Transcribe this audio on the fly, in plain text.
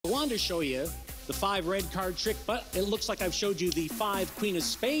to show you the 5 red card trick, but it looks like I've showed you the 5 Queen of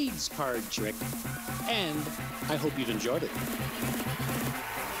Spades card trick, and I hope you've enjoyed it.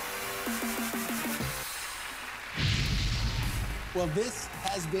 Well, this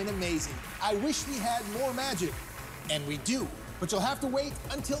has been amazing. I wish we had more magic, and we do, but you'll have to wait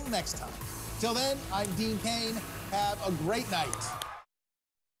until next time. Till then, I'm Dean Kane. Have a great night.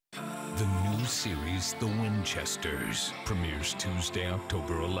 The new series, The Winchesters, premieres Tuesday,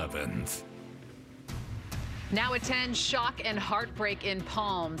 October 11th. Now at 10, shock and heartbreak in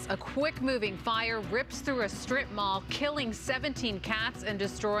Palms. A quick-moving fire rips through a strip mall, killing 17 cats and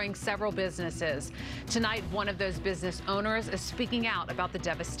destroying several businesses. Tonight, one of those business owners is speaking out about the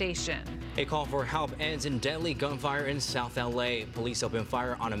devastation. A call for help ends in deadly gunfire in South LA. Police opened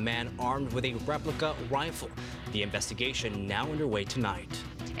fire on a man armed with a replica rifle. The investigation now underway tonight.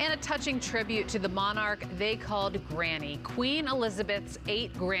 And a touching tribute to the monarch they called Granny. Queen Elizabeth's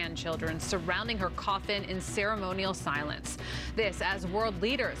 8 grandchildren surrounding her coffin in ceremonial silence. This as world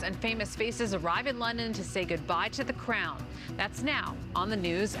leaders and famous faces arrive in London to say goodbye to the crown. That's now on the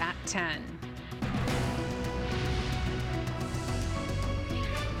news at 10.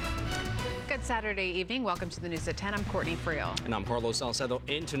 Good Saturday evening. Welcome to the news at 10. I'm Courtney Friel. And I'm Carlos Salcedo.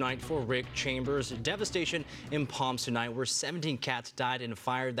 In tonight for Rick Chambers. Devastation in Palms tonight, where 17 cats died in a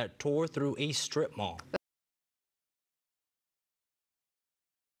fire that tore through a strip mall.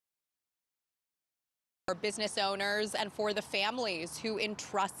 For business owners and for the families who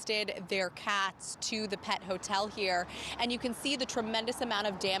entrusted their cats to the pet hotel here. And you can see the tremendous amount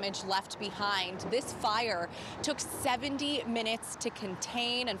of damage left behind. This fire took 70 minutes to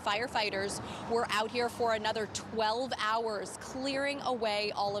contain, and firefighters were out here for another 12 hours clearing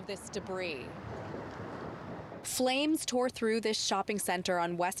away all of this debris. Flames tore through this shopping center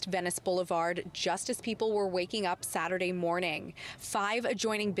on West Venice Boulevard just as people were waking up Saturday morning. 5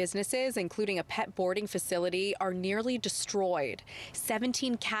 adjoining businesses, including a pet boarding facility, are nearly destroyed.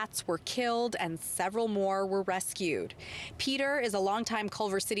 17 cats were killed and several more were rescued. Peter is a longtime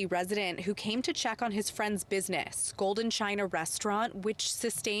Culver City resident who came to check on his friend's business, Golden China Restaurant, which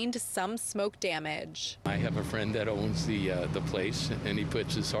sustained some smoke damage. I have a friend that owns the place, and he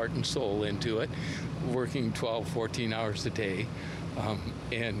puts his heart and soul into it, working 14 hours a day,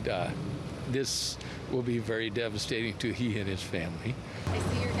 and this will be very devastating to he and his family. I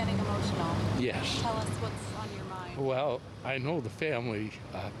see you're getting emotional. Yes. Tell us what's on your mind. Well, I know the family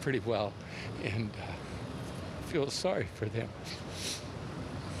pretty well, and feel sorry for them.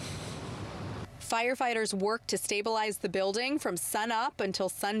 Firefighters worked to stabilize the building from sun up until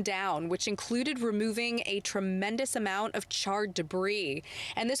sundown, which included removing a tremendous amount of charred debris.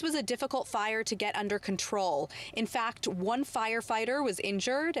 And this was a difficult fire to get under control. In fact, one firefighter was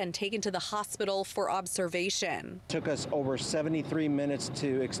injured and taken to the hospital for observation. It took us over 73 minutes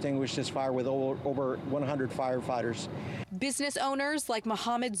to extinguish this fire with over 100 firefighters. Business owners like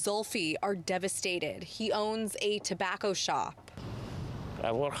Mohammed Zulfi are devastated. He owns a tobacco shop.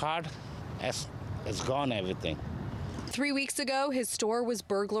 I work hard. It's gone, everything. 3 weeks ago, his store was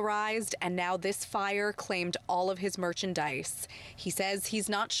burglarized, and now this fire claimed all of his merchandise. He says he's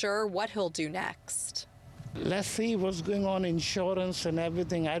not sure what he'll do next. Let's see what's going on, insurance and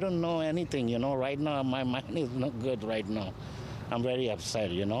everything. I don't know anything, right now. My mind is not good right now. I'm very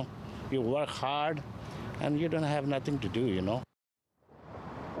upset, You work hard, and you don't have nothing to do,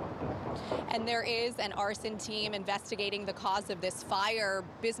 And there is an arson team investigating the cause of this fire.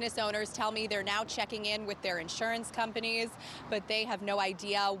 Business owners tell me they're now checking in with their insurance companies, but they have no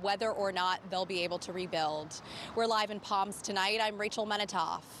idea whether or not they'll be able to rebuild. We're live in Palms tonight. I'm Rachel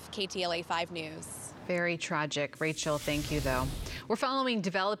Menitoff, KTLA 5 News. Very tragic. Rachel, thank you, though. We're following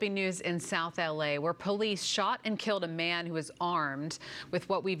developing news in South LA, where police shot and killed a man who was armed with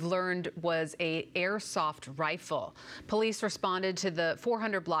what we've learned was a airsoft rifle. Police responded to the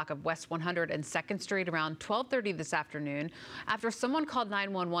 400 block of West 100 and 2nd Street around 12:30 this afternoon after someone called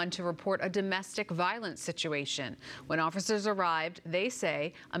 911 to report a domestic violence situation. When officers arrived, they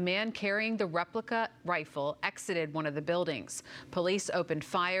say a man carrying the replica rifle exited one of the buildings. Police opened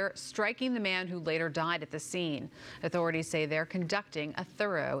fire, striking the man who later died at the scene. Authorities say they're conducting a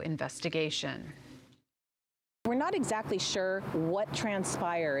thorough investigation. We're not exactly sure what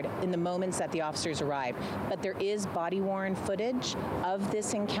transpired in the moments that the officers arrived, but there is body-worn footage of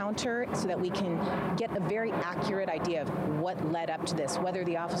this encounter so that we can get a very accurate idea of what led up to this, whether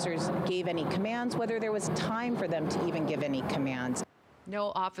the officers gave any commands, whether there was time for them to even give any commands.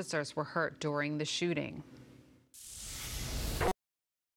 No officers were hurt during the shooting.